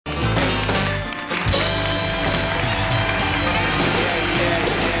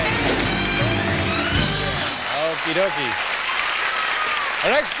Okie dokie.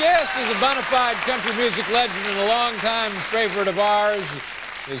 Our next guest is a bona fide country music legend and a longtime favorite of ours.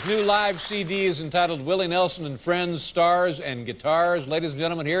 His new live CD is entitled Willie Nelson and Friends, Stars and Guitars. Ladies and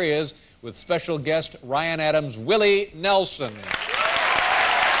gentlemen, here he is with special guest Ryan Adams, Willie Nelson.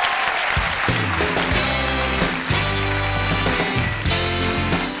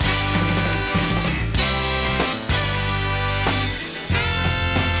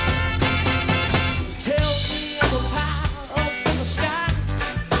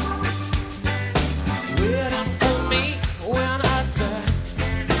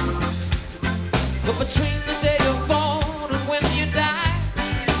 Between the day you're born and when you die,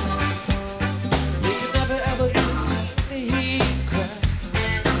 you never ever even see me cry.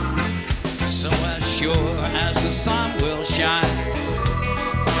 So as sure as the sun will shine,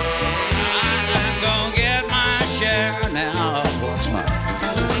 I'm gonna get my share now. What's mine?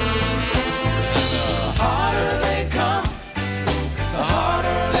 The harder they come, the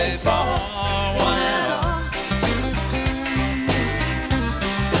harder they fall. One and all.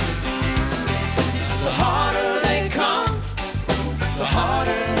 The harder they come, the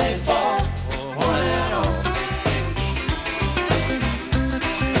harder they fall, one and all.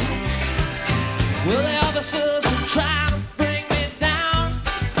 Well, the officers are trying to bring me down,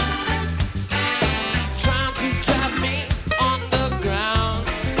 trying to trap me underground,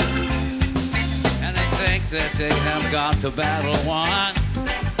 and they think that they have got the battle won.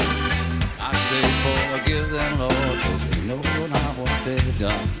 I say forgive them, Lord, 'cause they know not what they've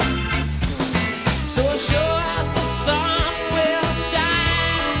done. So as sure as the sun will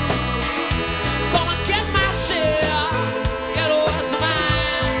shine, gonna get my share, get what's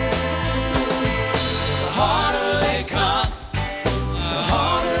mine. The harder they come, the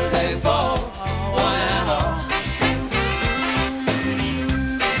harder they fall, one and all.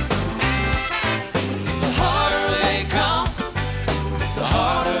 The harder they come, the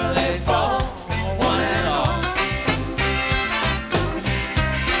harder they fall, one and all.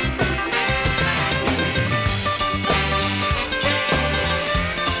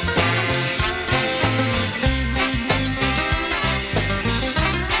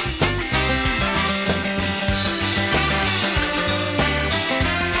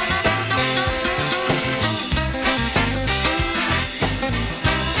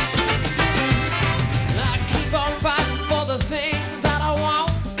 I keep on fighting for the things that I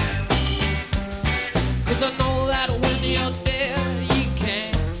want, 'cause I know that when you're dead you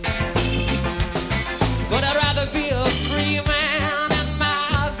can't. But I'd rather be a free man in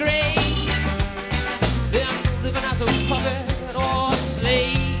my grave than living as a puppet or a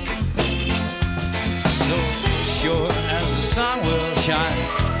slave. So sure as the sun will shine,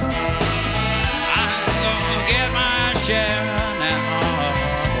 I'm gonna get my share now.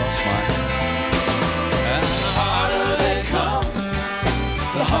 What's mine? And the harder they come,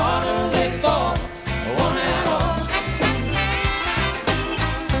 the harder they fall, one and all.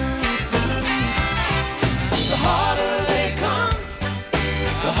 The harder they come,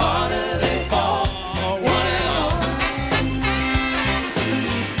 the harder they fall, one and all.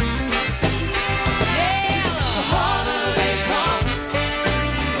 Yeah, the harder they come,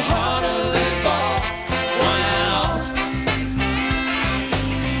 the harder they fall, one and all.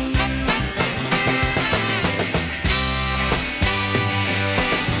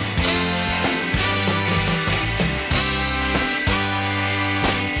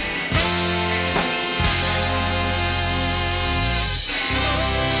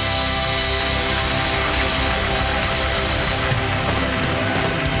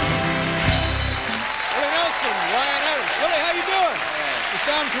 Willie Nelson, Ryan Adams. Willie, how you doing? You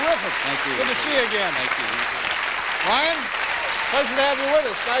sound terrific. Thank you. Good to see you again. Thank you. Ryan, pleasure to have you with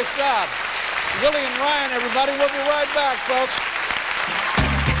us. Nice job. Willie and Ryan, everybody. We'll be right back, folks.